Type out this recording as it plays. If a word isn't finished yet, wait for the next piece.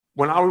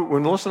When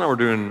Melissa and I were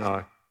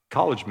doing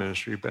college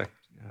ministry back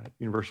at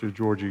University of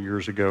Georgia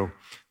years ago,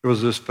 there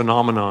was this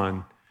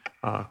phenomenon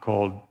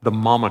called the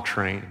Mama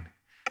Train.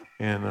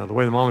 And the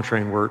way the Mama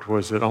Train worked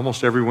was that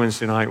almost every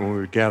Wednesday night when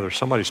we would gather,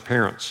 somebody's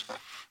parents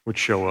would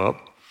show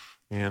up.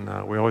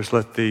 And we always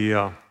let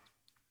the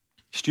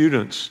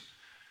students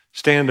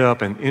stand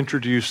up and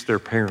introduce their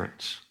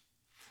parents.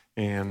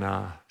 And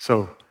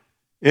so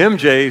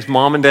MJ's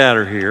mom and dad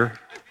are here.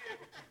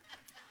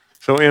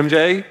 So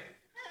MJ,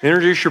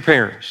 introduce your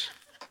parents.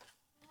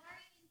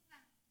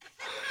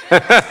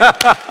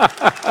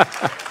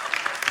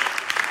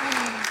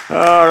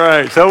 All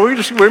right, so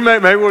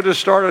maybe we'll just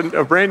start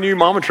a brand new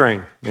Mama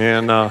Train.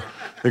 And the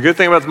good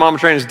thing about the Mama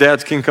Train is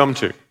dads can come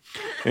too.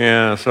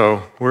 And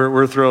so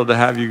we're thrilled to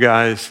have you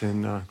guys,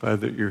 and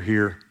glad that you're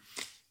here.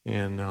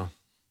 And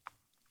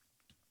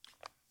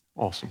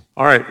awesome.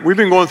 All right, we've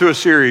been going through a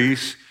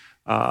series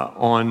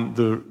on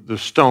the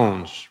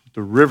stones,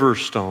 the river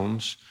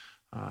stones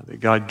that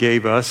God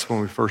gave us when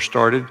we first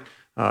started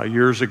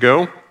years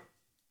ago.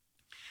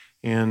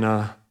 And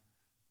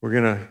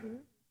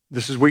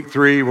this is week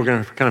 3. We're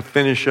going to kind of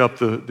finish up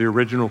the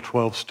original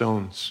 12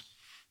 stones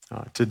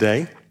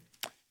today.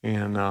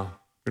 And I'm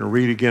going to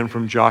read again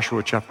from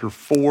Joshua chapter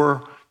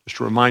 4, just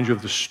to remind you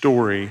of the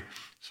story.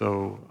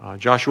 So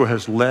Joshua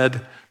has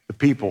led the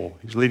people.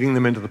 He's leading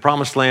them into the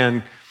promised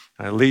land,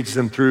 leads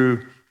them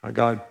through.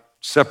 God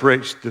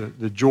separates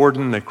the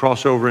Jordan. They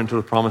cross over into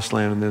the promised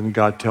land, and then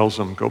God tells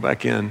them, go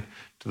back in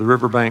to the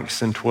riverbank,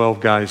 send 12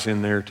 guys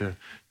in there to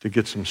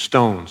get some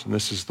stones. And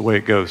this is the way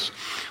it goes.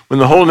 When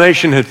the whole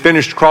nation had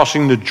finished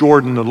crossing the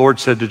Jordan, the Lord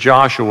said to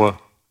Joshua,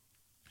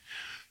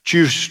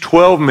 choose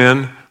 12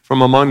 men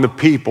from among the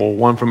people,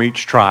 one from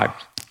each tribe,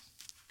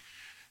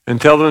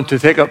 and tell them to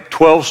take up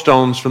 12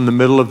 stones from the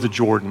middle of the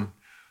Jordan,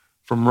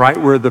 from right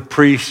where the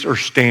priests are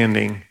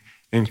standing,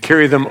 and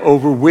carry them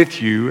over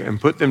with you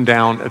and put them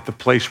down at the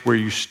place where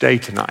you stay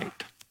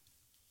tonight.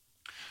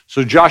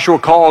 So Joshua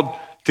called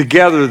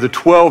together the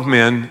 12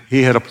 men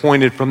he had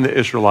appointed from the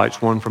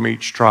Israelites, one from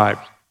each tribe,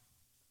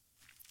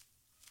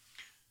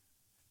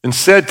 and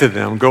said to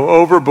them, go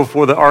over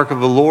before the ark of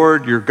the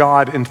Lord your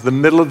God into the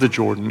middle of the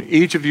Jordan.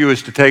 Each of you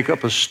is to take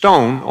up a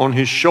stone on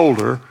his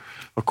shoulder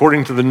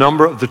according to the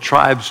number of the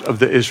tribes of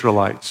the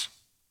Israelites,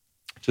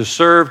 to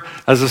serve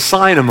as a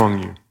sign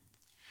among you.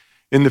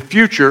 In the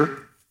future,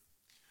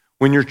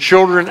 when your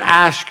children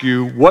ask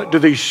you, what do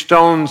these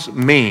stones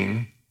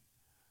mean?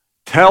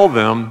 Tell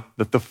them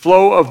that the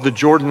flow of the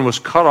Jordan was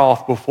cut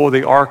off before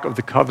the ark of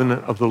the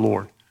covenant of the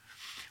Lord.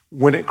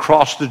 When it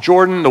crossed the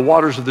Jordan, the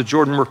waters of the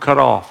Jordan were cut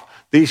off.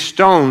 These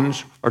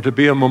stones are to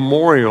be a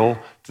memorial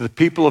to the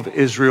people of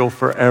Israel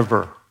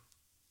forever.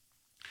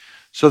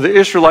 So the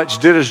Israelites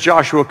did as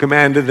Joshua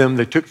commanded them.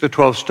 They took the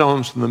 12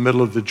 stones from the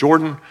middle of the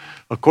Jordan,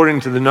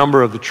 according to the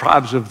number of the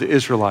tribes of the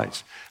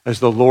Israelites,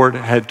 as the Lord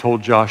had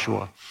told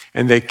Joshua.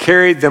 And they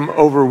carried them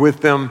over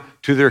with them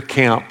to their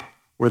camp,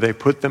 where they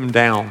put them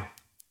down.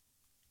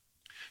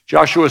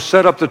 Joshua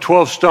set up the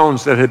 12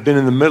 stones that had been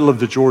in the middle of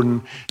the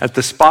Jordan at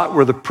the spot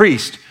where the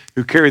priest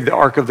who carried the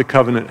Ark of the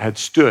Covenant had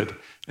stood,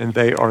 and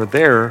they are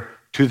there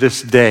to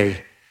this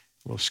day.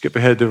 We'll skip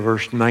ahead to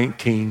verse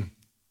 19.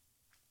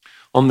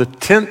 On the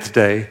 10th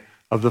day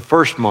of the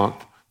first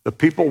month, the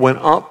people went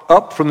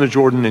up from the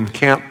Jordan and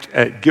camped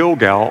at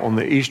Gilgal on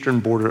the eastern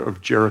border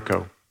of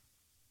Jericho.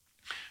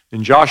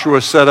 And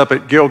Joshua set up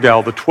at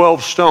Gilgal the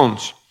 12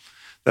 stones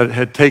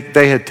that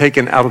they had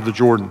taken out of the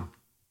Jordan.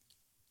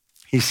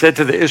 He said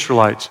to the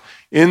Israelites,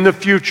 in the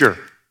future,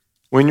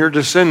 when your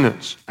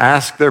descendants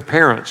ask their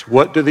parents,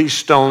 what do these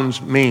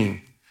stones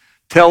mean?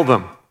 Tell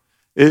them,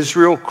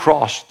 Israel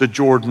crossed the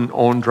Jordan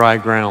on dry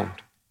ground.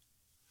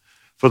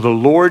 For the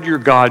Lord your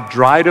God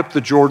dried up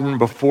the Jordan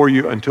before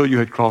you until you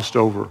had crossed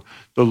over.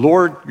 The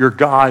Lord your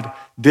God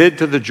did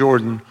to the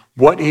Jordan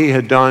what he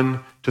had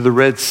done to the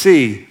Red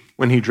Sea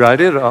when he dried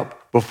it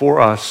up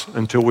before us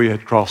until we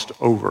had crossed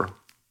over.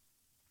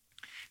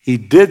 He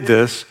did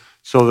this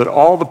so that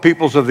all the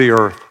peoples of the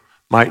earth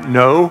might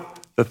know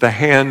that the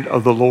hand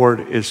of the Lord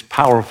is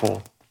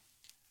powerful,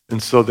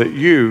 and so that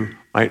you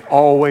might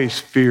always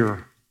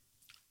fear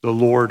the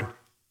Lord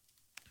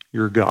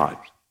your God.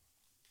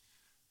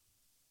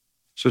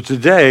 So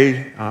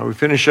today, we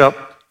finish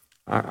up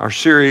our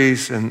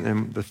series,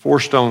 and the 4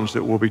 stones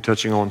that we'll be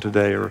touching on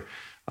today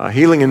are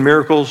healing and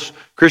miracles,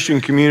 Christian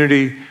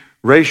community,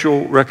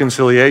 racial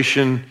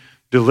reconciliation,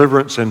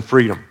 deliverance, and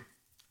freedom.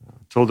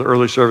 I told the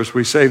early service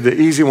we saved the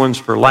easy ones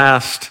for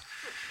last.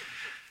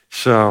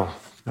 So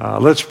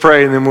let's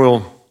pray, and then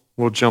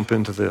we'll jump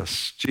into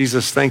this.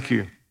 Jesus, thank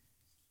you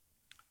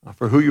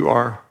for who you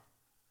are.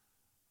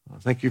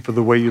 Thank you for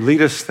the way you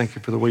lead us. Thank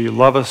you for the way you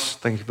love us.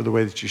 Thank you for the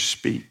way that you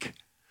speak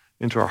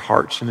into our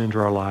hearts and into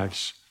our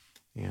lives.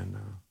 And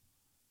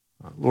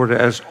Lord,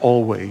 as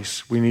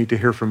always, we need to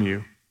hear from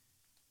you.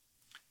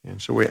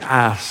 And so we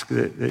ask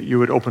that you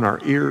would open our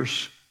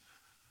ears,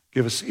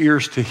 give us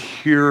ears to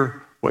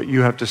hear what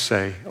you have to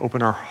say.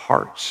 Open our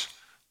hearts,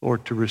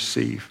 Lord, to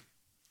receive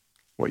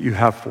what you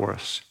have for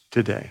us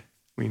today.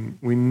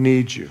 We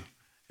need you,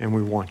 and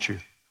we want you.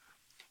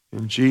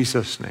 In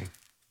Jesus' name,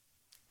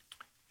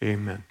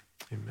 amen.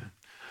 Amen.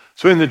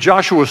 So in the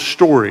Joshua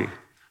story,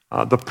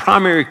 the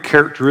primary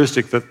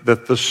characteristic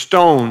that the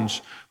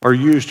stones are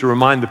used to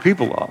remind the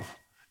people of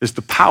is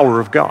the power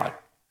of God.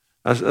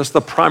 That's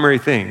the primary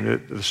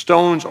thing. The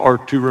stones are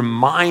to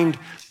remind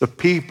the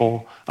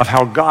people of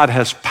how God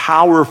has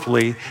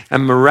powerfully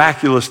and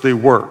miraculously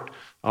worked.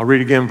 I'll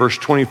read again verse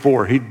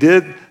 24. He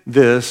did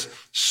this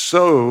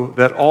so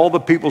that all the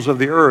peoples of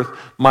the earth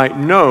might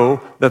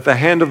know that the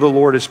hand of the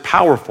Lord is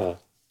powerful,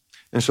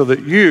 and so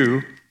that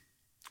you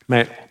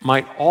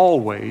might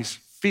always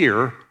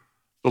fear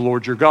the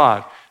Lord your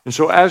God. And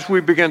so as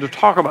we begin to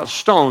talk about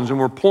stones, and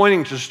we're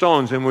pointing to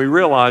stones, and we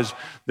realize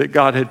that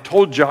God had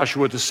told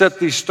Joshua to set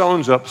these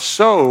stones up,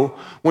 so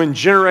when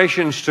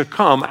generations to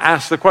come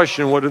ask the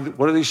question, what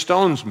do these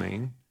stones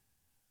mean?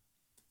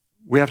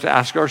 We have to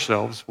ask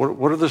ourselves,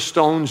 what do the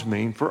stones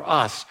mean for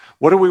us?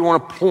 What do we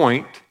want to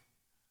point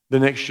the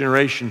next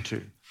generation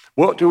to?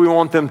 What do we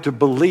want them to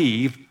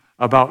believe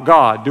about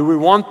God? Do we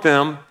want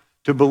them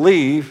to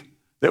believe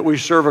that we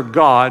serve a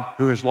God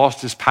who has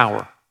lost his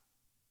power?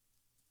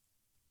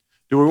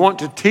 Do we want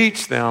to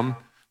teach them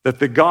that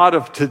the God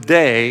of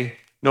today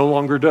no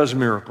longer does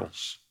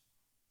miracles?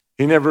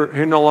 He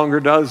no longer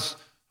does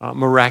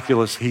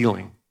miraculous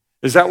healing.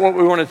 Is that what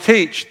we want to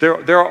teach?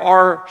 There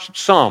are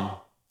some,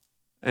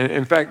 and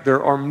in fact,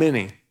 there are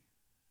many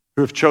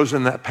who have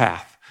chosen that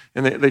path.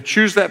 And they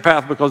choose that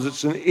path because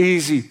it's an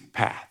easy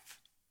path.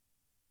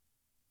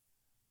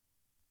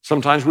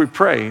 Sometimes we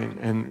pray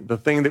and the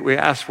thing that we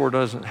ask for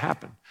doesn't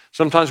happen.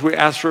 Sometimes we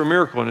ask for a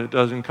miracle and it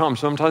doesn't come.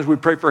 Sometimes we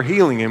pray for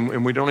healing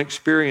and we don't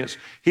experience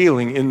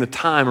healing in the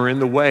time or in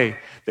the way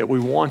that we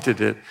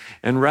wanted it.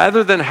 And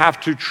rather than have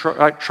to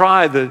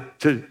try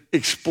to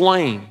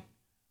explain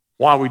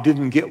why we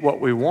didn't get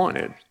what we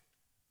wanted,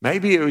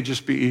 maybe it would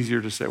just be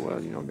easier to say, well,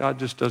 God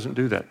just doesn't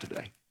do that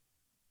today.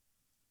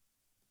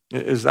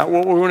 Is that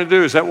what we want to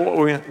do? Is that what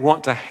we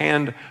want to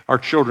hand our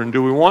children?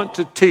 Do we want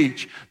to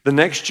teach the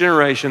next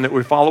generation that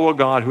we follow a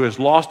God who has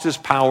lost his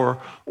power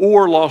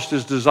or lost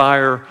his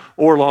desire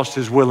or lost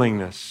his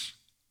willingness?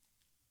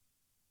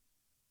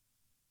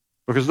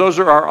 Because those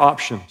are our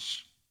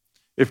options.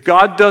 If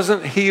God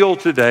doesn't heal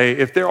today,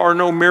 if there are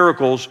no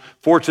miracles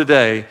for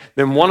today,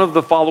 then one of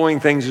the following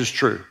things is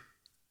true.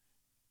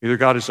 Either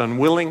God is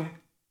unwilling,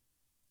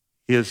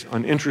 he is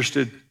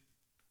uninterested,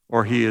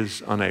 or he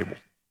is unable.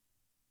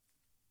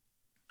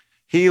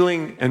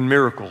 Healing and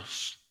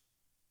miracles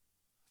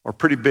are a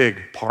pretty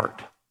big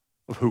part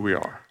of who we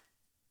are.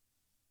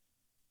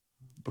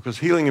 Because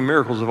healing and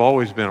miracles have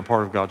always been a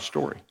part of God's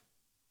story.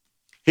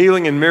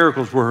 Healing and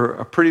miracles were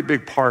a pretty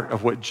big part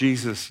of what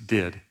Jesus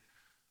did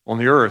on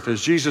the earth. As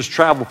Jesus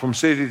traveled from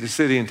city to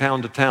city and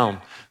town to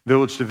town,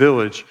 village to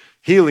village,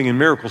 healing and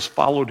miracles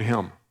followed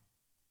him.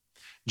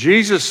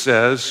 Jesus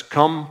says,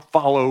 "Come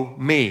follow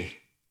me."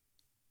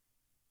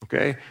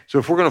 Okay? So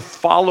if we're going to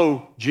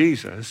follow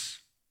Jesus,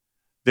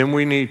 then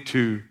we need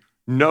to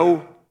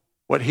know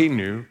what he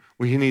knew,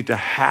 we need to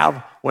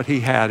have what he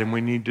had, and we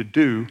need to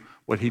do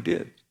what he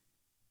did.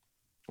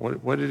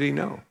 What did he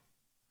know?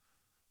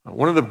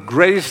 One of the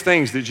greatest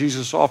things that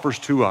Jesus offers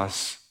to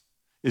us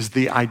is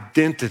the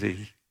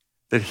identity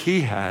that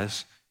he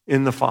has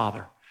in the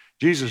Father.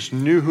 Jesus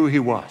knew who he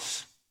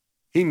was.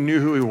 He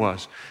knew who he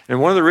was. And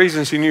one of the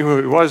reasons he knew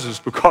who he was is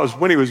because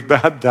when he was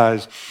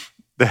baptized,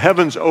 the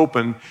heavens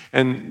opened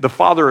and the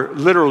Father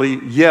literally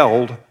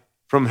yelled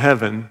from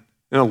heaven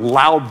in a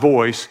loud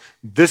voice,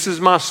 "This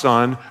is my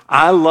son,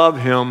 I love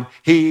him,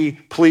 he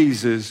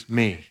pleases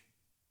me."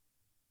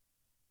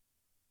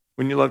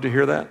 Wouldn't you love to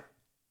hear that?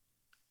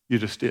 You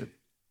just did.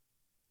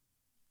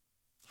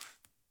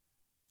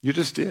 You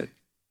just did.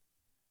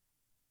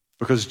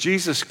 Because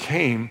Jesus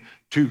came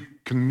to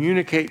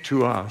communicate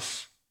to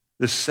us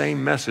this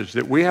same message,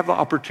 that we have the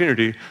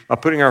opportunity by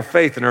putting our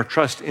faith and our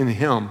trust in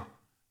him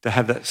to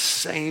have that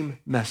same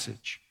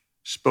message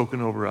spoken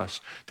over us,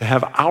 to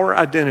have our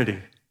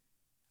identity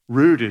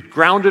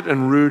grounded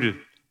and rooted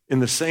in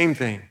the same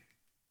thing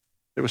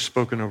that was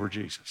spoken over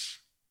Jesus.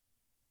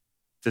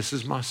 This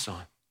is my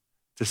son.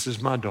 This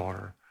is my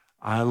daughter.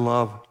 I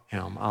love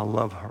him. I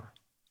love her.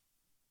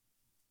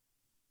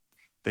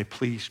 They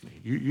please me.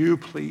 You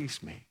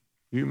please me.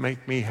 You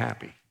make me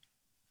happy.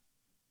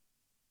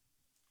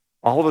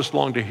 All of us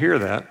long to hear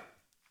that.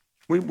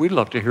 We'd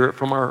love to hear it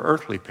from our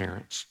earthly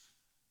parents.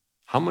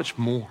 How much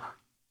more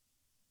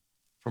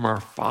from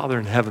our Father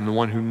in heaven, the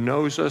one who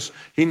knows us?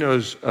 He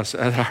knows us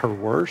at our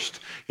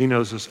worst. He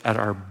knows us at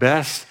our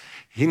best.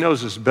 He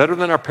knows us better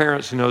than our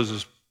parents. He knows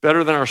us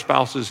better than our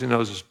spouses. He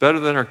knows us better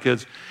than our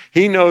kids.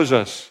 He knows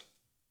us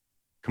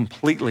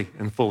completely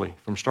and fully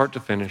from start to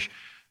finish,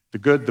 the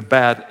good, the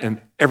bad,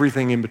 and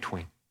everything in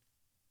between.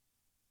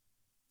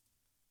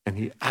 And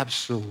he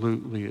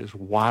absolutely is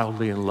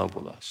wildly in love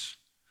with us.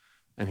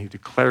 And he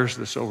declares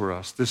this over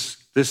us. This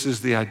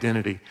is the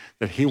identity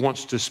that he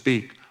wants to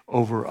speak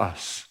over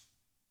us.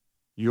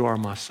 You are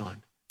my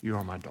son. You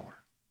are my daughter.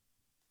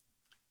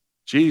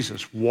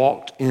 Jesus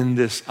walked in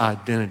this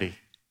identity.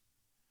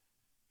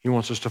 He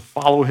wants us to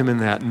follow him in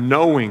that,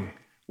 knowing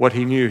what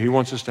he knew. He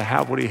wants us to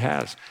have what he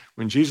has.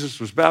 When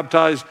Jesus was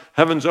baptized,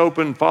 heavens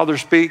opened, Father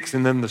speaks,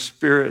 and then the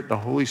Spirit, the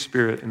Holy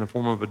Spirit in the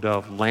form of a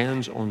dove,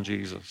 lands on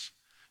Jesus,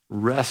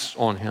 rests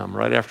on him.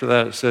 Right after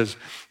that, it says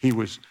he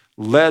was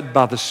led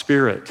by the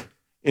Spirit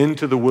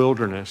into the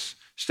wilderness,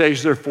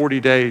 stays there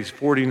 40 days,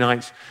 40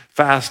 nights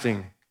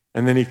fasting,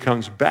 and then he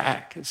comes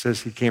back. It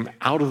says he came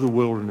out of the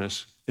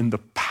wilderness in the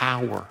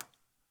power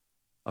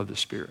of the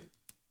Spirit.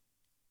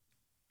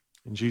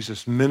 And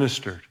Jesus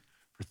ministered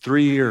for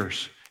 3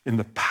 years in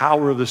the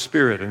power of the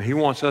Spirit, and he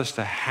wants us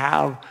to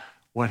have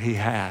what he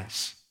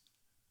has.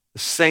 The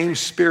same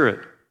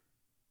Spirit.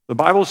 The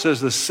Bible says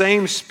the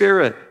same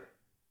Spirit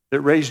that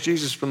raised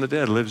Jesus from the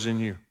dead lives in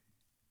you.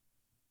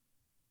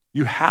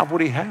 You have what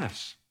he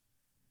has.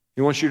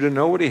 He wants you to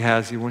know what he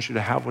has. He wants you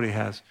to have what he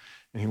has.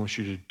 And he wants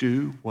you to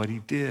do what he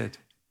did.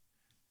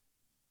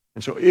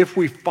 And so if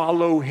we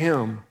follow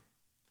him,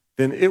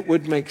 then it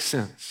would make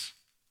sense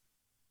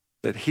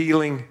that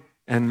healing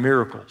and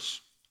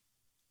miracles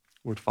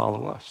would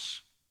follow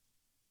us.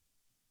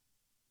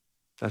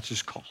 That's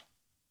his call.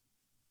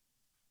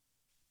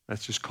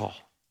 That's his call.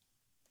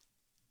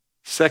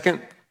 Second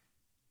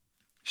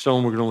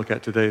stone we're going to look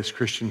at today is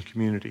Christian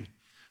community.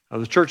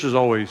 The church has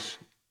always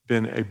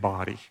been a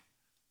body.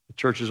 The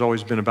church has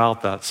always been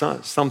about that.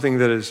 Something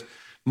that is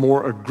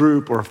more a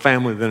group or a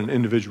family than an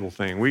individual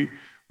thing. We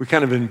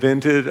kind of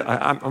invented,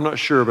 I'm not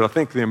sure, but I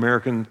think the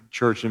American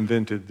church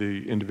invented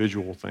the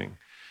individual thing.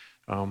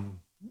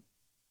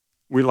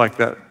 We like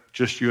that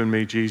just you and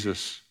me,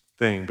 Jesus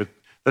thing, but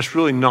that's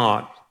really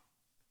not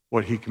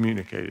what he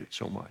communicated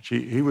so much.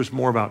 He was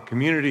more about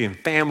community and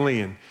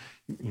family and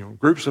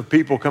groups of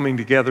people coming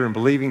together and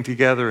believing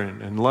together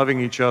and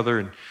loving each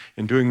other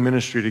and doing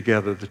ministry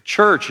together. The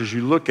church, as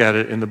you look at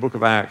it in the book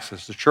of Acts,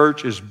 as the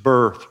church is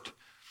birthed,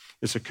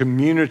 it's a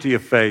community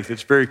of faith.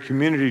 It's very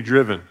community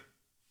driven.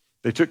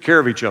 They took care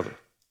of each other.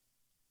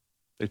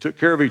 They took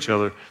care of each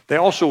other. They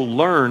also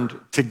learned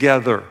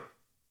together.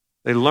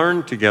 They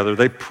learned together.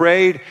 They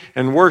prayed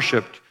and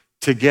worshiped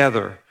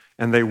together.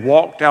 And they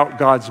walked out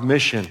God's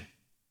mission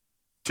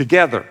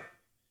together.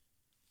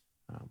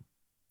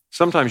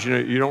 Sometimes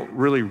you don't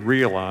really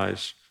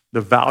realize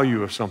the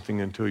value of something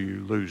until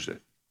you lose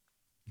it,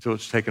 until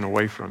it's taken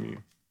away from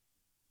you.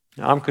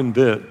 Now, I'm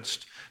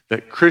convinced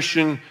that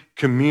Christian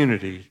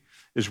community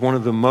is one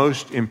of the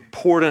most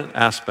important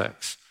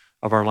aspects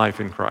of our life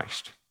in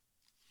Christ.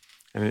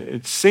 And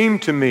it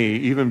seemed to me,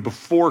 even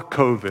before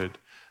COVID,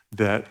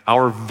 that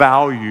our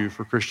value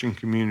for Christian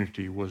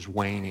community was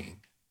waning.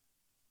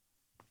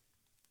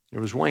 It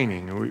was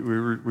waning, and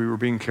we were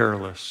being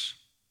careless.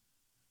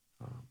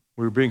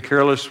 We were being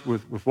careless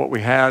with what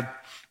we had.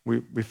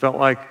 We felt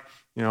like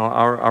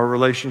our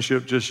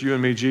relationship, just you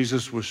and me,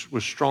 Jesus,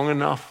 was strong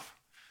enough.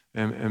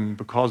 And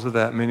because of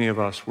that, many of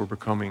us were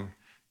becoming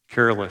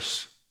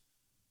careless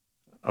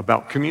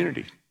about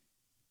community.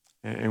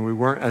 And we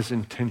weren't as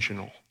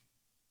intentional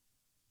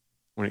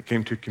when it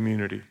came to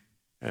community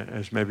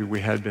as maybe we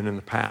had been in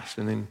the past.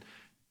 And then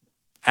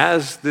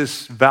as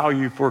this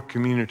value for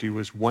community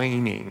was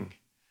waning,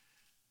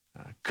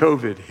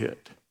 COVID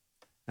hit.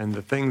 And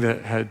the thing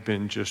that had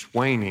been just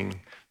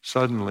waning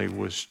suddenly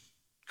was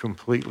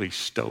completely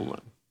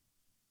stolen.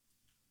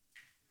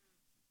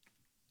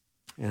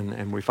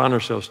 And we find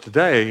ourselves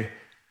today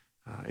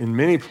in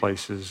many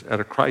places at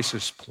a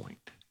crisis point.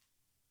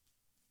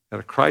 At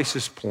a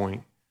crisis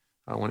point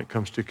when it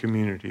comes to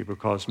community,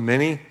 because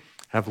many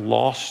have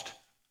lost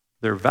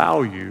their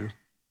value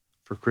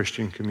for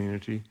Christian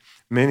community.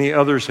 Many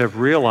others have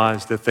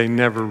realized that they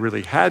never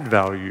really had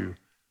value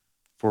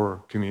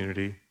for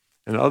community,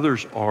 and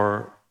others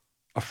are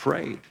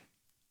afraid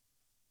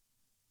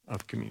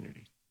of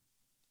community.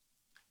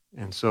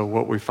 And so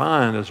what we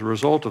find as a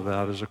result of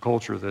that is a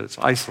culture that's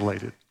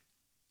isolated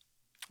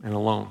and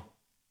alone.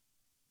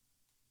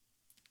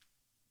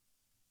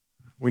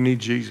 We need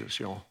Jesus,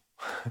 y'all.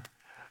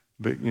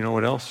 But you know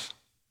what else?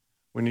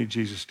 We need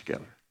Jesus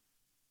together.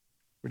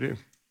 We do.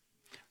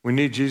 We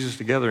need Jesus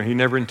together. He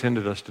never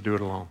intended us to do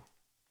it alone.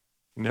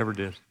 He never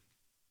did.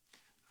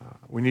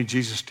 We need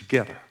Jesus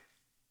together.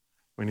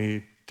 We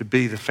need to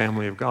be the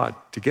family of God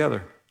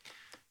together.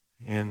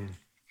 And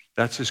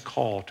that's his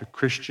call to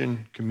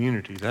Christian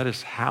community. That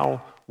is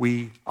how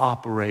we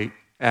operate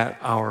at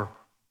our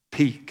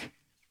peak,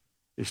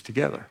 is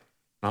together.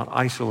 Not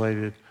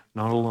isolated,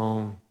 not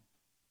alone,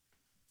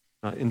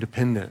 not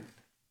independent,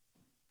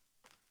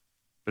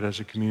 but as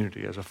a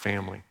community, as a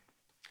family.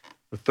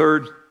 The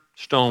third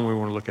stone we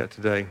want to look at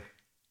today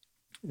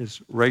is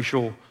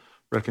racial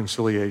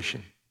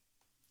reconciliation.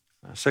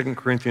 2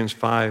 Corinthians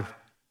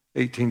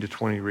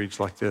 5:18-20 reads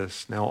like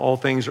this. Now all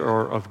things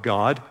are of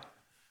God,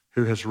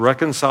 who has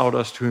reconciled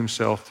us to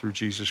himself through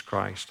Jesus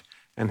Christ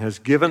and has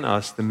given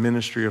us the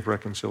ministry of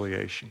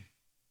reconciliation.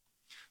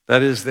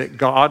 That is, that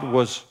God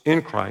was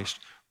in Christ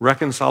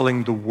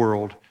reconciling the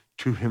world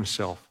to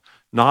himself,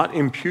 not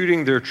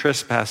imputing their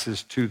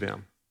trespasses to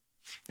them,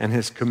 and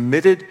has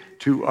committed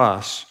to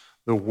us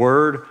the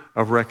word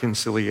of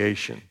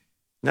reconciliation.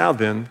 Now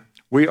then,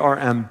 we are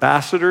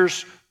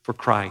ambassadors for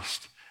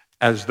Christ,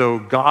 as though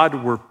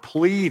God were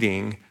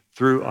pleading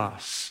through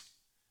us.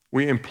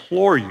 We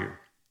implore you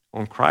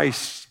on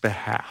Christ's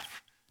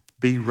behalf,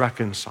 be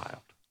reconciled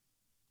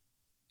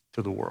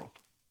to the world.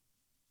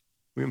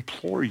 We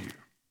implore you.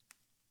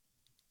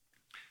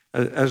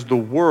 As the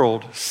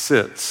world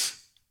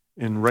sits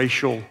in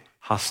racial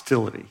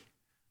hostility,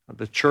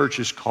 the church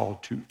is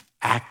called to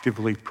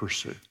actively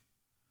pursue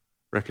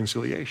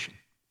reconciliation.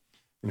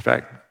 In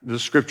fact, the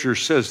scripture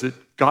says that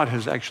God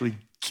has actually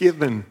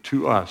given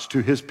to us,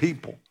 to his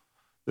people,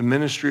 the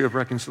ministry of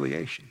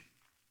reconciliation.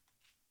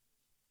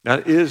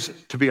 That is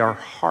to be our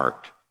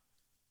heart,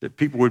 that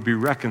people would be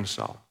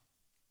reconciled.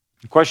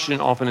 The question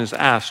often is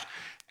asked,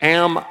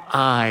 am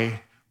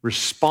I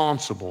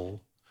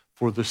responsible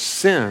for the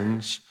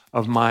sins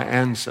of my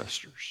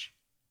ancestors?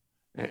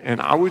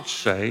 And I would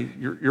say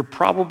you're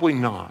probably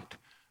not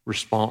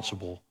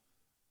responsible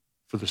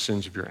for the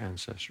sins of your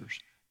ancestors.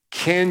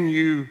 Can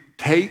you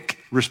take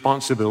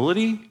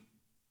responsibility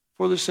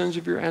for the sins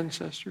of your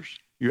ancestors?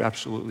 You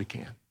absolutely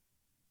can.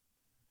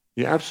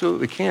 You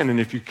absolutely can. And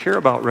if you care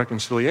about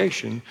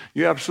reconciliation,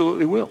 you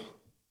absolutely will.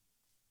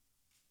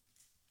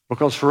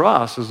 Because for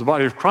us, as the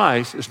body of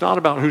Christ, it's not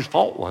about whose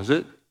fault was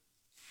it.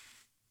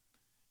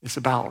 It's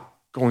about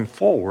going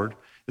forward.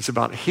 It's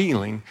about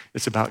healing.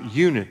 It's about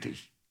unity.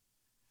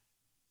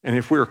 And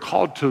if we're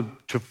called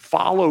to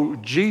follow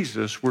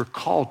Jesus, we're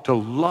called to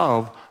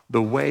love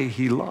the way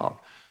he loved.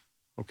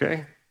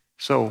 Okay?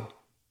 So,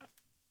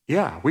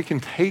 yeah, we can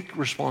take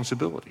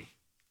responsibility.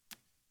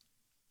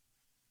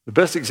 The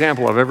best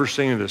example I've ever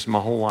seen of this in my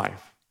whole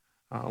life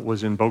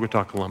was in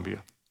Bogota,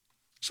 Colombia.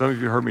 Some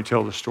of you heard me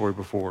tell this story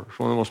before. It's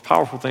one of the most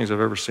powerful things I've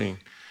ever seen.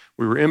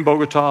 We were in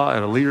Bogota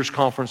at a leaders'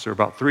 conference. There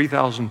were about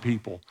 3,000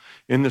 people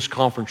in this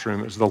conference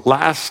room. It was the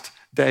last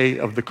day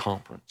of the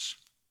conference.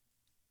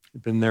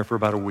 We'd been there for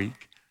about a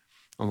week.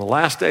 On the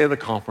last day of the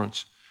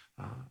conference,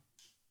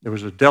 there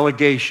was a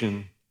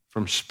delegation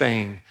from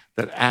Spain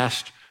that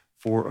asked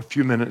for a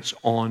few minutes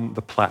on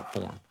the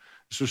platform.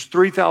 This was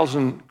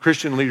 3,000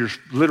 Christian leaders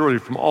literally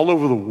from all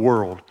over the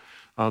world.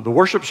 The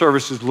worship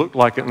services looked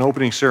like an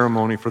opening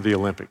ceremony for the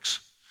Olympics.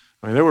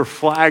 I mean, there were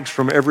flags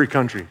from every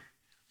country.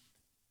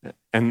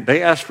 And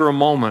they asked for a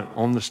moment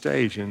on the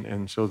stage,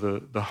 and so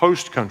the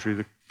host country,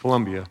 the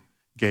Colombia,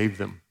 gave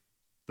them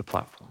the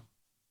platform.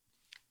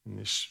 And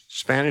this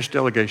Spanish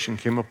delegation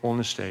came up on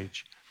the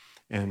stage,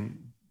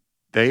 and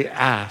they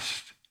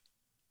asked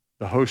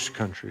the host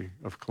country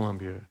of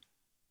Colombia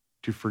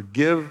to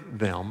forgive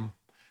them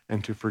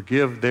and to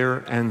forgive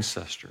their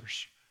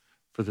ancestors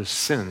for the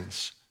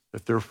sins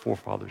that their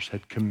forefathers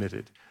had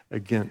committed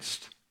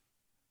against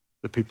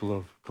the people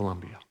of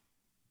Colombia.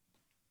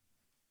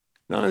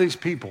 None of these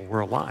people were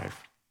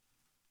alive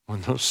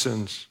when those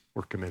sins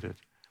were committed,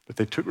 but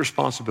they took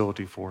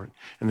responsibility for it,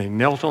 and they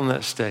knelt on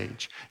that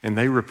stage, and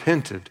they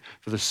repented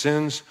for the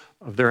sins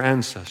of their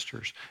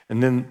ancestors.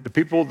 And then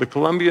the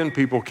Colombian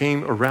people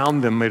came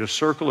around them, made a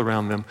circle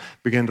around them,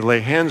 began to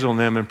lay hands on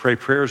them and pray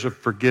prayers of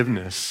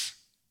forgiveness.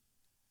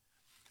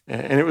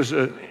 And it was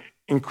an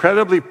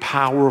incredibly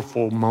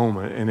powerful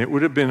moment, and it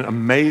would have been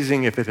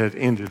amazing if it had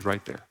ended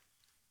right there.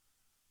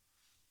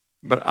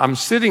 But I'm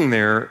sitting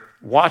there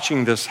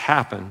watching this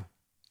happen,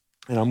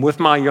 and I'm with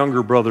my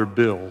younger brother,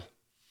 Bill.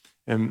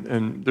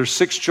 And there's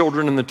 6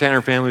 children in the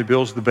Tanner family.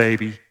 Bill's the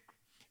baby.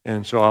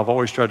 And so I've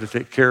always tried to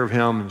take care of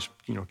him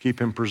and keep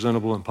him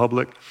presentable in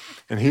public.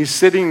 And he's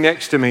sitting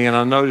next to me, and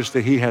I noticed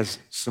that he has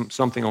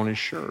something on his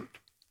shirt.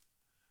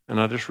 And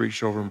I just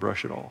reached over and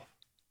brushed it off.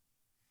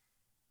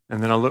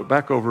 And then I look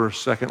back over a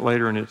second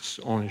later, and it's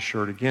on his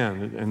shirt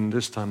again. And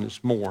this time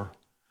it's more.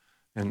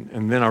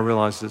 And then I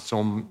realized it's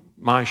on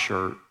my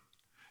shirt.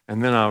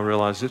 And then I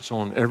realized it's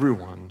on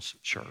everyone's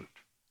shirt.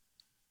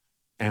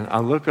 And I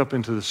look up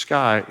into the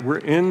sky. We're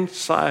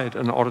inside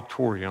an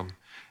auditorium,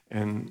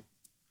 and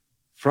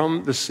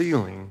from the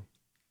ceiling,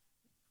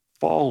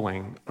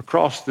 falling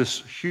across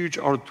this huge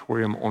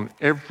auditorium on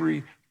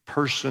every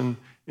person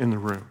in the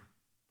room,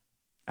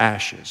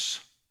 ashes.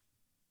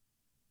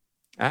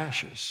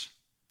 Ashes.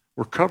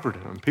 We're covered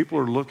in them. People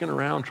are looking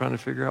around trying to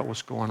figure out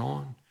what's going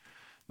on.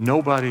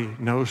 Nobody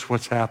knows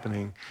what's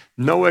happening.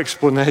 No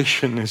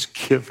explanation is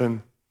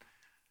given.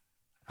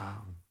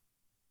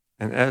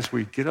 And as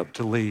we get up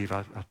to leave,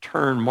 I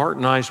turn.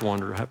 Martin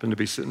Eiswander happened to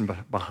be sitting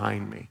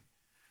behind me.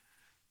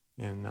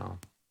 And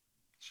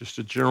it's just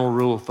a general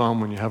rule of thumb.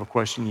 When you have a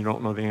question you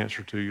don't know the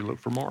answer to, you look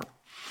for Mark.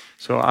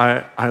 So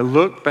I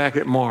looked back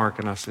at Mark,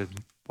 and I said,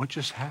 what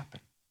just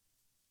happened?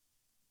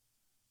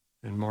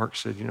 And Mark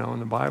said, in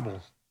the Bible,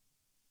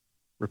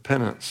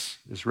 repentance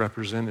is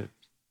represented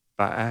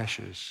by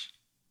ashes.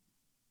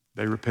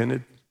 They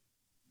repented.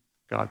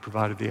 God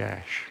provided the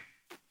ash.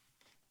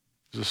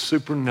 It was a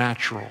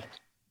supernatural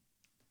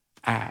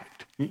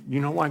act. You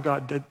know why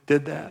God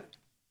did that?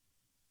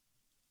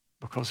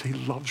 Because he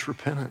loves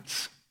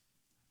repentance.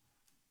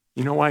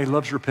 You know why he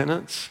loves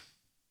repentance?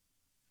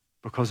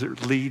 Because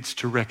it leads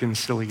to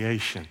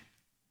reconciliation.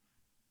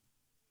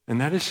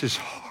 And that is his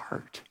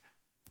heart.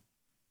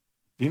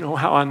 You know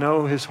how I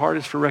know his heart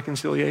is for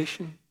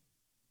reconciliation?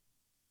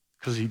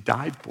 Because he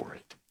died for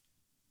it.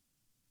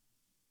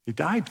 He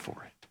died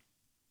for it.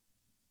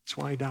 That's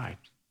why he died,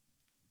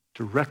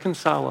 to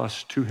reconcile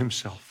us to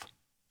himself.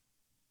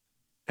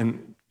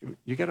 And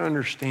you got to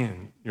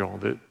understand, y'all,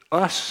 that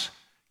us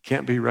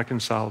can't be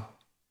reconciled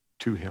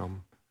to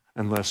him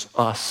unless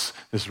us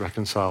is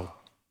reconciled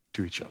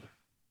to each other.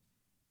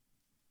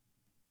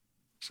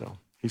 So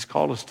he's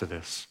called us to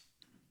this.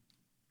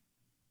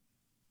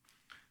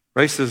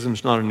 Racism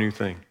is not a new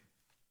thing.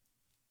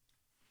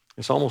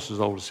 It's almost as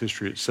old as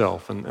history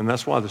itself. And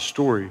that's why the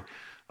story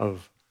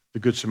of the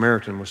Good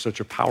Samaritan was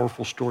such a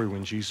powerful story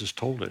when Jesus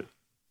told it.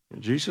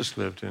 And Jesus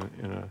lived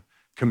in a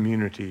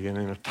community and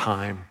in a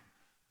time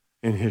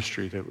in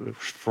history that was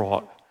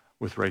fraught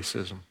with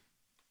racism.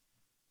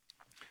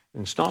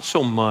 And it's not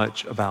so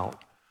much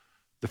about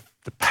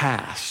the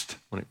past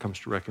when it comes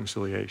to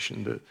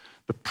reconciliation.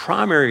 The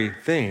primary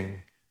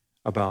thing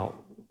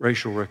about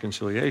racial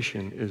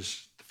reconciliation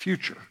is the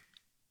future.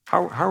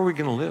 How are we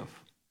going to live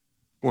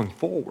going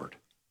forward?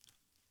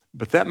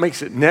 But that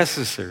makes it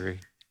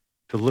necessary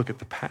to look at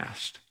the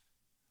past.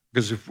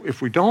 Because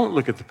if we don't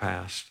look at the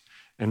past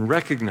and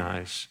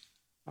recognize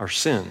our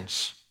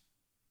sins,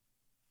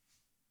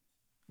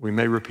 we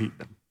may repeat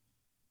them.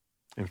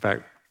 In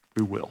fact,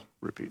 we will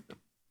repeat them.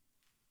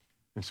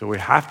 And so we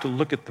have to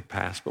look at the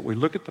past, but we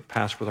look at the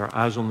past with our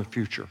eyes on the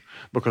future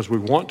because we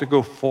want to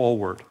go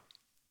forward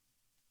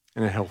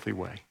in a healthy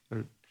way.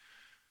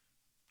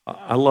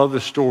 I love the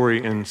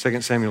story in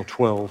 2 Samuel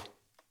 12.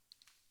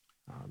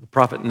 The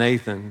prophet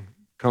Nathan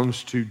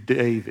comes to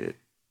David,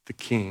 the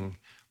king,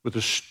 with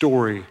a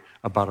story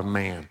about a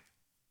man.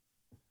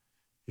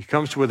 He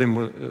comes with him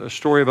with a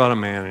story about a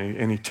man,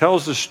 and he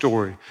tells the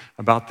story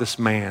about this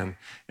man.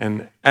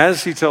 And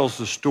as he tells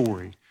the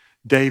story,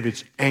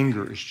 David's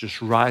anger is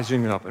just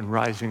rising up and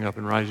rising up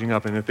and rising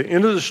up. And at the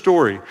end of the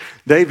story,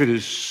 David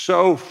is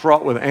so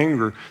fraught with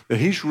anger that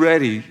he's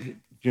ready.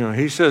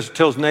 He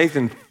tells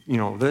Nathan,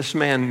 this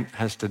man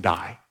has to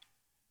die.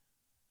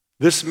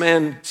 This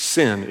man's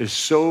sin is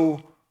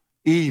so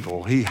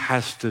evil, he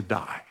has to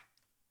die.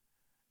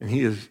 And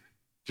he is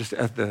just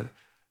at the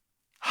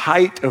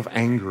height of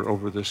anger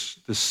over the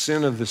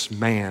sin of this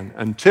man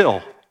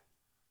until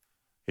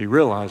he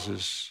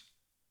realizes,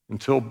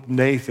 until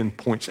Nathan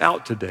points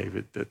out to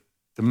David that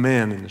the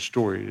man in the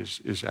story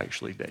is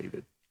actually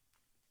David.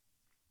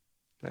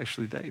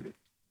 Actually David.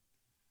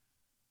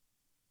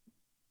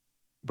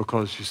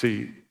 Because you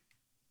see,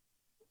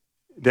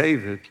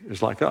 David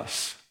is like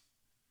us.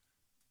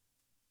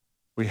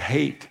 We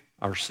hate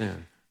our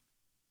sin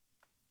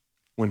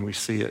when we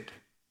see it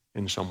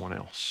in someone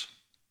else.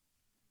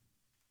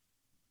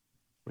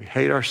 We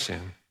hate our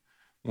sin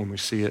when we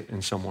see it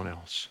in someone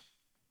else.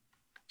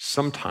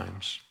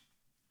 Sometimes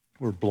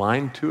we're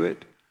blind to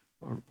it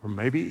or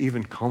maybe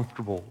even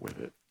comfortable with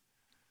it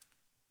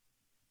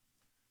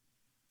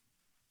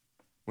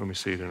when we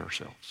see it in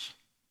ourselves.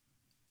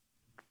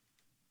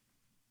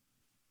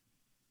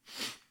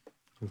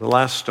 The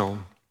last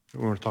stone that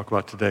we want to talk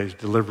about today is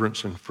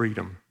deliverance and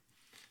freedom.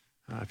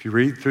 If you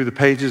read through the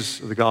pages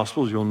of the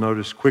Gospels, you'll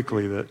notice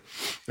quickly that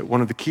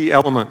one of the key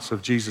elements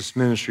of Jesus'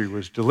 ministry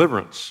was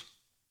deliverance.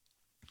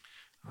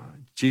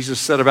 Jesus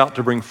set about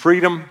to bring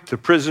freedom to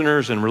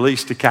prisoners and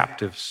release to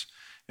captives.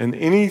 And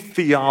any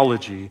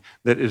theology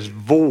that is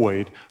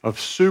void of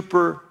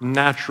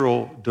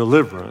supernatural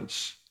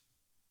deliverance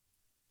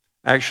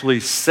actually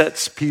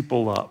sets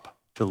people up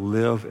to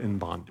live in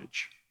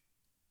bondage.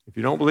 If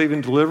you don't believe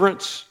in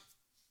deliverance,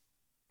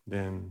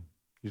 then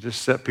you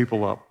just set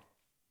people up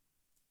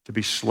to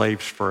be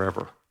slaves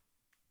forever,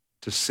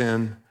 to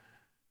sin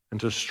and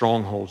to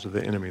strongholds of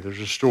the enemy. There's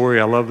a story,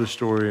 I love this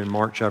story in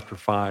Mark chapter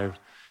 5.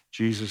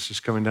 Jesus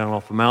is coming down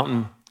off the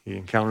mountain. He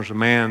encounters a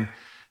man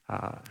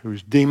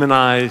who's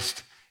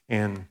demonized,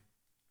 and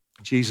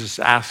Jesus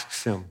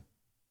asks him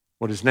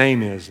what his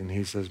name is, and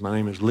he says, "My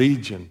name is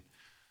Legion,"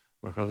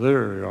 because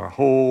there are a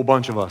whole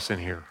bunch of us in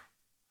here.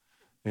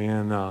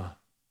 And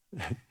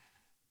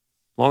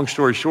long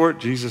story short,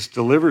 Jesus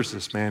delivers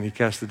this man. He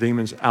casts the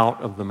demons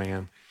out of the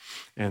man.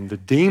 And the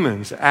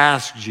demons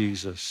ask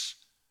Jesus,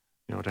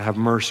 to have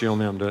mercy on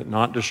them, to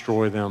not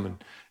destroy them.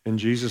 And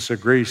Jesus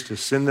agrees to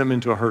send them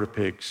into a herd of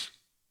pigs.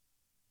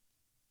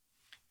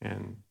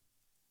 And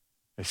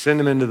they send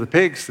them into the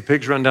pigs. The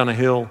pigs run down a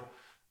hill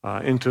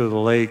into the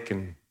lake,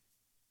 and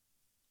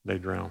they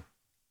drown.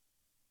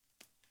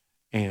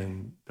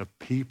 And the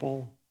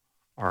people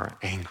are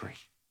angry.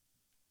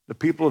 The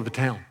people of the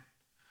town.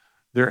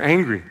 They're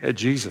angry at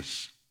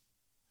Jesus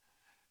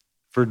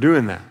for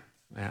doing that.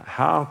 Now,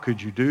 how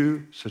could you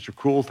do such a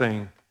cruel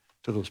thing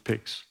to those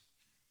pigs?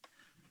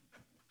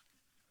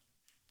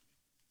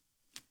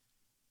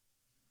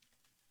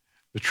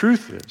 The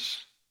truth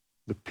is,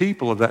 the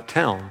people of that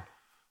town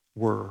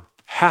were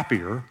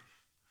happier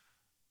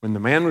when the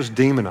man was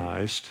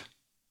demonized.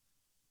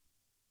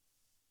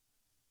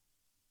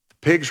 The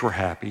pigs were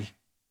happy,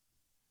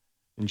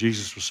 and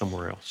Jesus was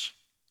somewhere else.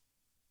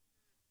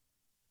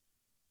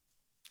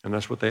 And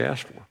that's what they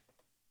asked for.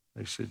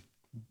 They said,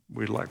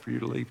 "We'd like for you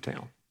to leave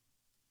town,"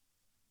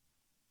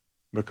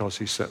 because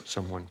he set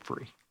someone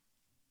free.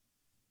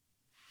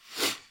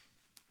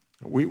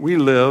 We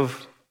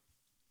live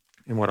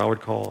in what I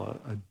would call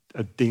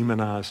a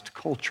demonized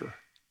culture.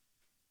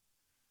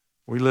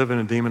 We live in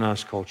a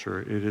demonized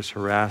culture. It is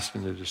harassed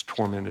and it is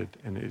tormented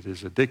and it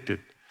is addicted.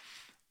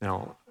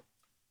 Now,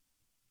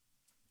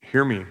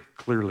 hear me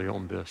clearly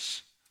on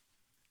this.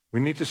 We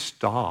need to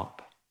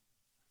stop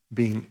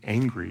being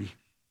angry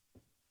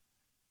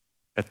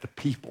at the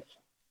people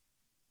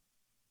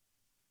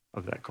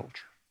of that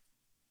culture.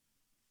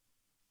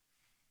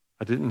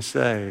 I didn't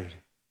say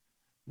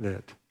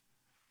that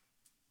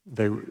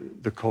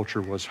the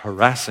culture was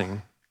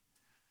harassing.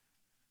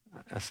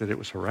 I said it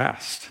was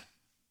harassed.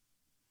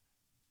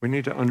 We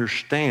need to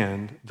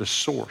understand the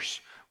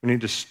source. We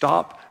need to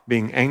stop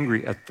being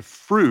angry at the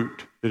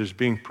fruit that is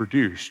being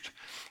produced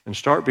and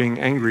start being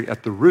angry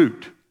at the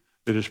root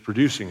that is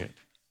producing it.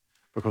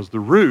 Because the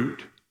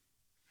root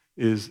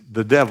is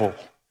the devil,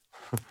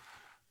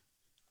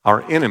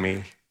 our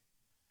enemy,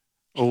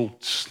 old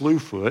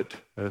Slewfoot,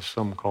 as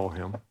some call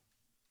him.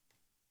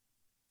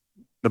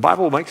 The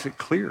Bible makes it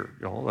clear,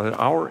 y'all, that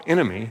our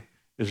enemy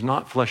is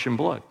not flesh and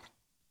blood.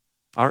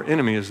 Our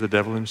enemy is the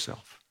devil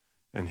himself.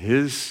 And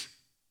his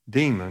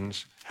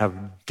demons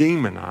have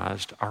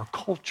demonized our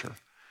culture.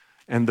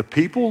 And the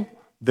people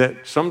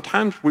that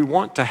sometimes we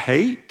want to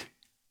hate,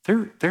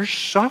 they're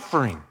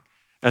suffering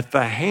at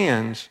the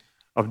hands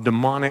of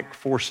demonic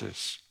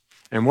forces.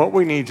 And what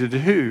we need to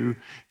do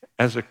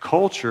as a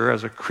culture,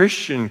 as a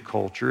Christian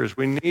culture, is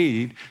we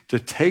need to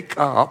take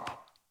up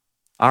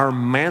our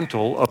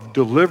mantle of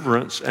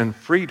deliverance and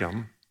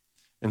freedom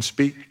and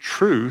speak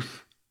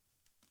truth,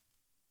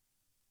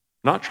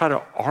 not try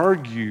to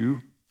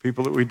argue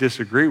people that we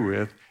disagree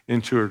with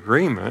into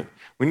agreement.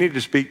 We need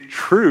to speak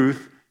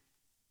truth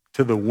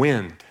to the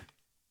wind.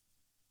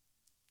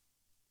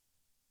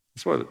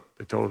 That's what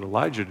they told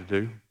Elijah to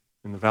do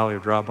in the Valley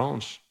of Dry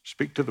Bones.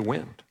 Speak to the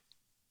wind.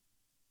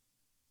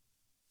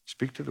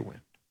 Speak to the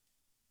wind.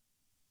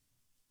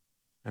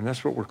 And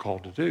that's what we're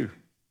called to do.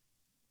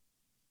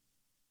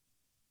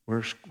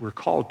 We're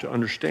called to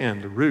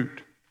understand the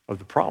root of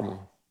the problem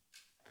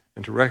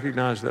and to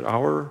recognize that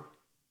our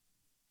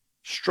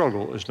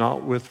struggle is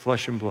not with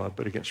flesh and blood,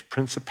 but against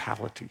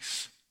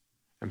principalities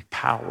and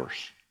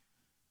powers,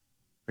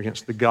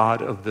 against the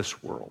God of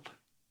this world.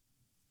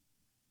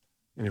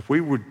 And if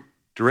we would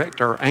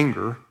direct our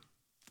anger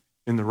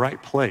in the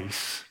right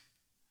place,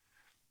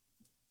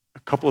 a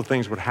couple of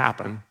things would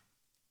happen.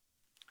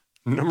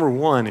 Number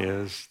one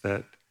is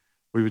that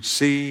we would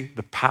see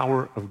the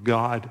power of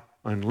God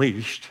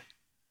unleashed.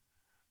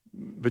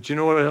 But you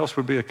know what else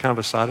would be a kind of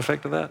a side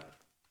effect of that?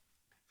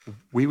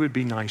 We would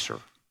be nicer.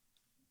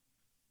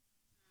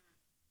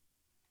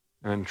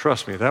 And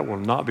trust me, that will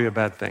not be a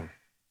bad thing.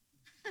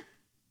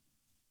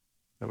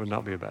 That would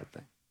not be a bad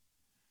thing.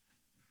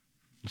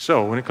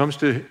 So when it comes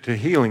to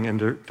healing and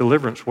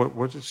deliverance,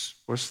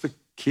 what's the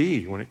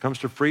key? When it comes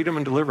to freedom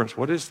and deliverance,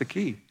 what is the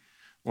key?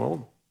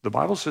 Well, the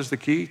Bible says the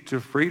key to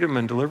freedom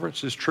and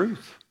deliverance is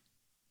truth.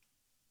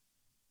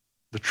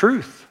 The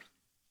truth.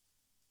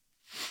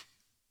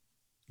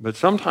 But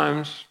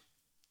sometimes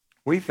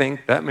we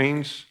think that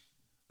means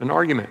an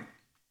argument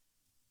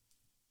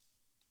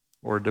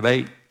or a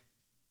debate.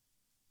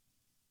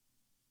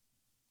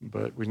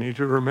 But we need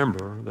to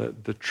remember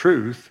that the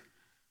truth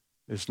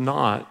is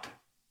not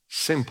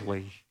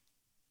simply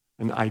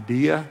an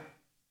idea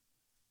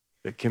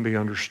that can be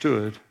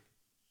understood.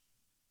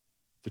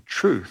 The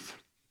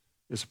truth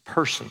is a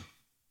person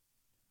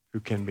who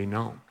can be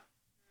known.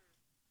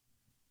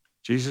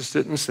 Jesus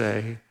didn't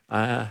say,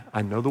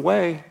 I know the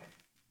way.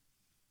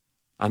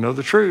 I know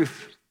the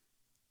truth.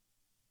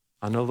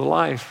 I know the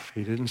life.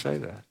 He didn't say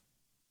that.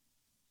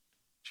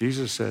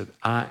 Jesus said,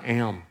 I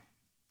am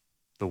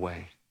the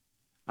way.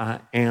 I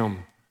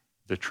am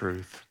the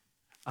truth.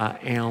 I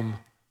am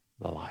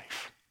the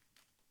life.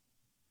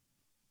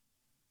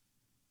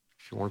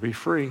 If you want to be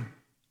free,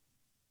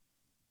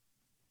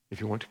 if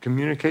you want to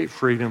communicate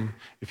freedom,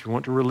 if you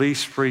want to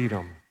release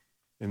freedom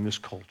in this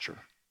culture,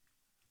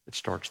 it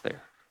starts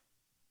there.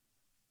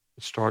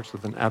 It starts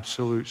with an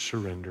absolute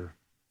surrender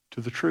to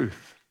the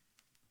truth,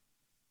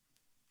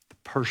 the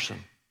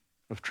person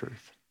of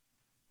truth,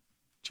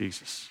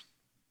 Jesus.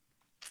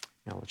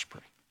 Now let's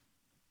pray.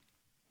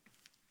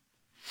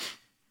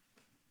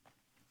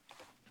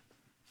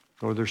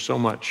 Lord, there's so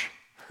much.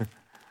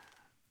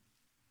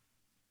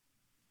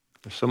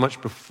 There's so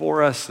much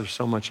before us. There's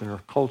so much in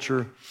our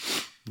culture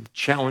that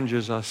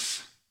challenges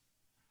us.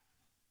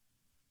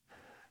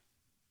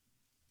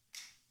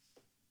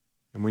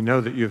 And we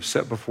know that you have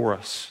set before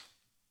us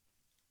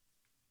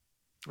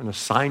an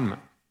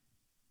assignment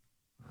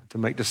to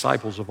make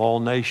disciples of all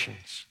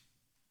nations.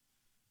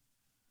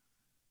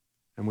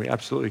 And we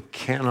absolutely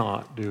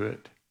cannot do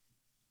it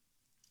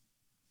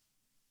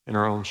in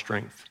our own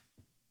strength.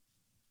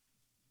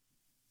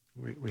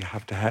 We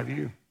have to have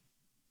you.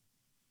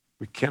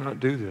 We cannot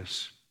do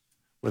this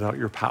without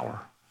your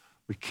power.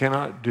 We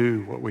cannot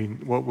do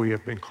what we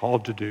have been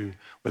called to do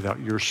without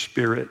your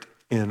Spirit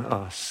in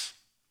us.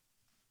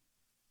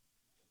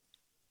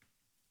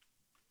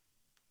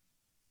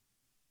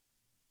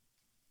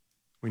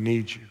 We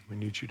need you. We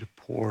need you to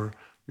pour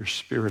your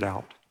Spirit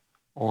out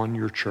on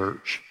your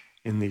church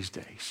in these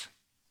days.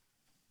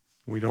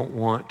 We don't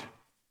want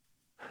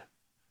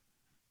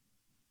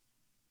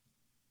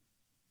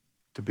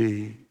to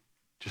be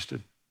just a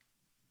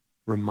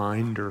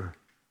reminder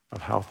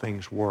of how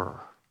things were.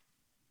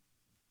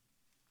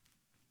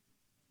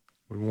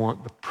 We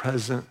want the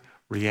present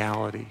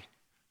reality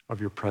of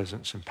your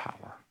presence and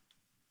power.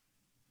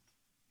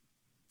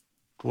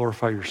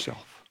 Glorify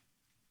yourself.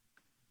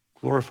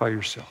 Glorify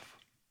yourself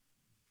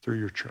through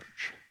your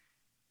church.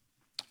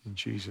 In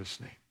Jesus'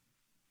 name.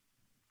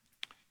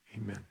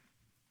 Amen.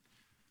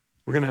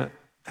 We're going to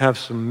have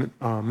some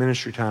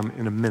ministry time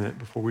in a minute.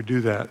 Before we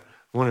do that,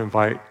 I want to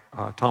invite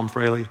Tom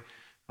Fraley.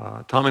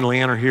 Tom and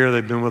Leanne are here.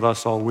 They've been with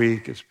us all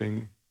week. It's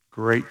been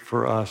great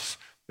for us.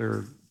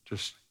 They're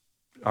just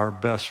our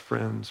best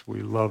friends.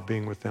 We love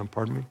being with them.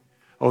 Pardon me?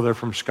 Oh, they're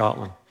from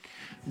Scotland.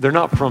 They're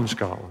not from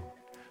Scotland,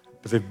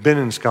 but they've been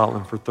in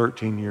Scotland for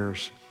 13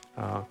 years.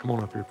 Come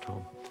on up here,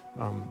 Tom.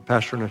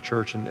 Pastor in a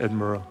church in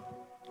Edinburgh.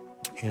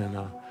 And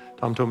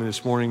Tom told me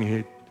this morning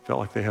he felt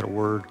like they had a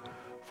word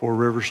for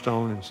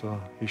Riverstone, and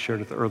so he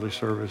shared at the early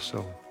service,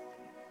 so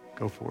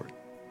go for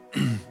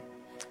it.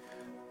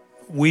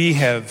 We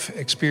have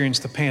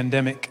experienced the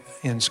pandemic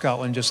in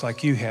Scotland just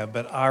like you have,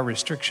 but our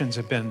restrictions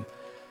have been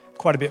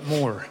quite a bit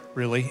more,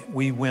 really.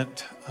 We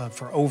went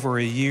for over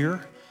a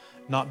year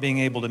not being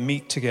able to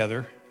meet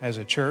together as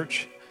a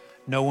church.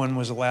 No one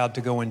was allowed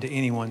to go into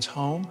anyone's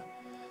home.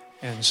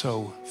 And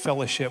so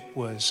fellowship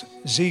was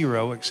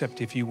zero,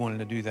 except if you wanted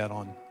to do that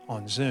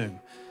on Zoom.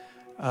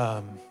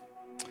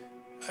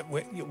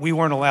 We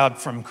weren't allowed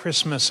from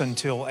Christmas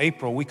until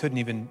April. We couldn't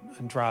even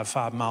drive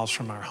 5 miles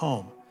from our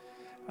home.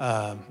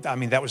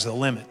 That was the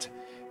limit.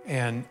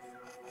 And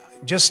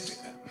just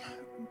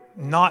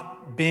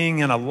not being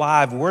in a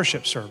live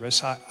worship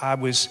service, I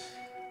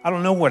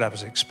don't know what I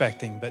was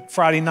expecting, but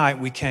Friday night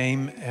we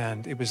came,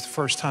 and it was the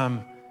first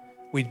time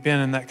we'd been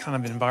in that kind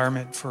of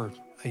environment for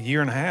a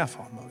year and a half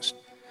almost,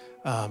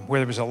 where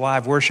there was a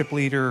live worship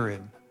leader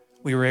and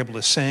we were able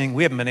to sing.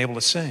 We haven't been able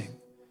to sing.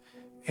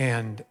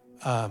 And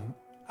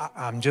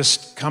I'm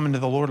just coming to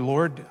the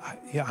Lord,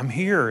 I'm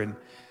here.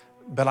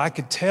 But I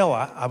could tell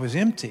I was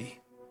empty.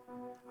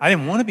 I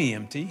didn't want to be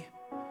empty.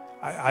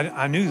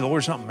 I knew the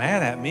Lord's not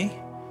mad at me,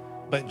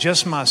 but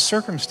just my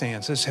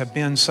circumstances have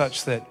been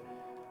such that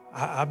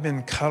I've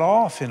been cut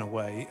off in a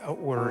way,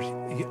 or,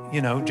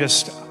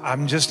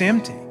 I'm just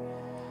empty.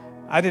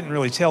 I didn't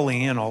really tell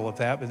Leanne all of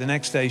that, but the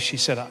next day she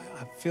said, I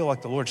feel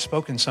like the Lord's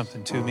spoken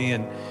something to me,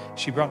 and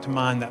she brought to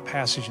mind that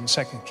passage in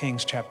 2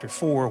 Kings chapter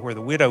 4 where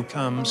the widow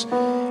comes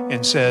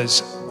and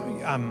says,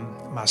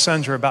 my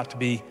sons are about to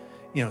be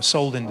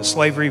sold into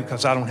slavery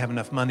because I don't have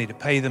enough money to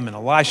pay them. And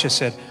Elisha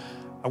said,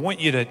 I want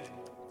you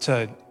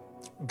to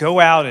go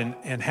out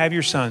and have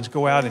your sons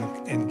go out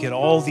and get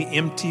all the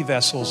empty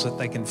vessels that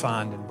they can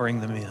find and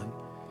bring them in.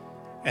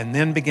 And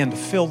then begin to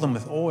fill them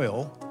with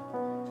oil.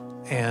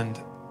 And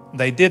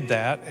they did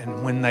that.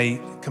 And when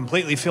they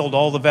completely filled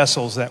all the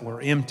vessels that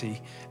were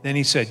empty, then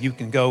he said, you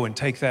can go and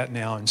take that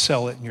now and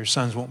sell it, and your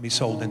sons won't be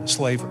sold into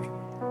slavery.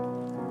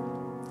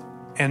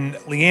 And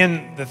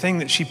Leanne, the thing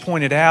that she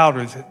pointed out,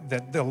 or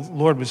that the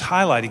Lord was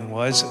highlighting,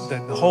 was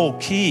that the whole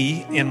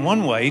key, in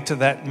one way, to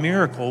that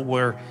miracle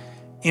were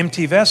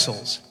empty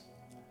vessels,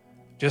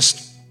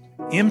 just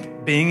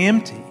being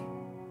empty.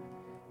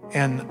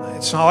 And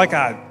it's not like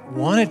I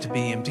wanted to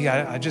be empty.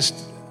 I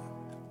just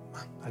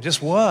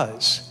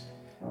was.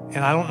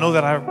 And I don't know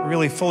that I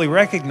really fully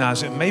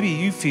recognize it. Maybe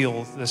you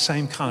feel the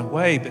same kind of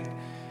way, but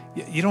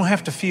you don't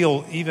have to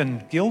feel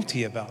even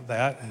guilty about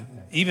that.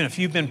 Even if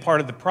you've been part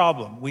of the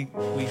problem, we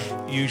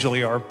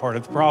usually are part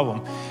of the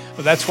problem.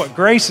 But that's what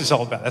grace is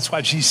all about. That's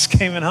why Jesus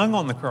came and hung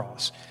on the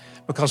cross,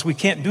 because we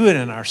can't do it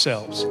in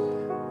ourselves.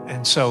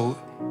 And so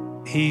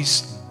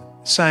he's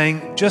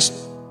saying, just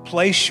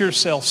place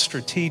yourself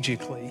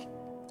strategically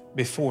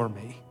before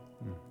me.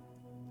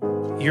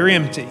 You're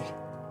empty,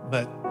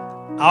 but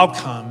I'll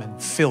come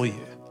and fill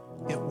you.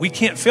 We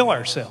can't fill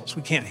ourselves.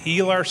 We can't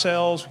heal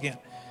ourselves.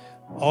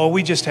 All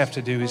we just have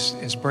to do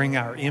is bring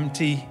our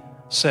empty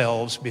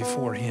selves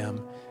before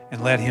him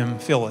and let him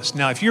fill us.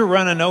 Now, if you're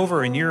running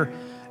over and your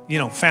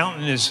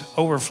fountain is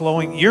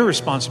overflowing, your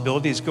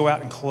responsibility is go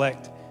out and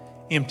collect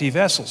empty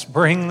vessels.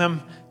 Bring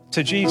them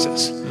to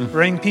Jesus.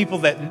 Bring people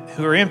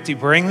who are empty,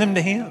 bring them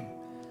to him.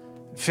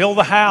 Fill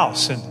the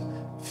house and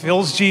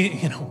fills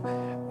Jesus.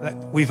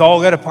 We've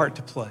all got a part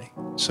to play.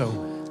 So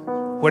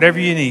whatever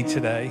you need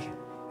today,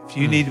 if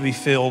you need to be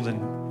filled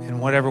in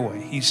whatever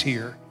way, he's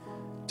here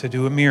to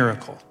do a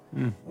miracle.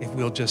 If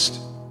we'll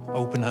just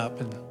open up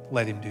and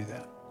let him do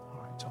that.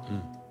 All right,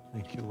 Tom.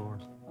 Thank you, Lord.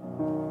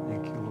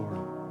 Thank you, Lord.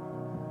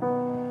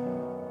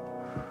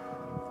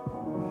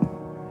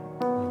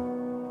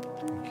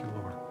 Thank you,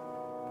 Lord.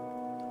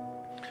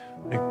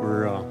 I think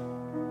we're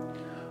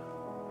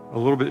a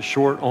little bit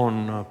short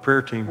on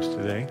prayer teams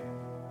today.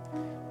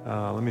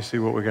 Let me see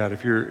what we got.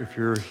 If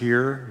you're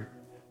here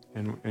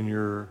and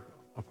you're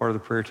a part of the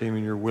prayer team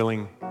and you're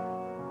willing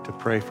to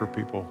pray for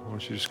people, why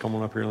don't you just come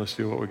on up here and let's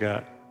see what we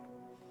got.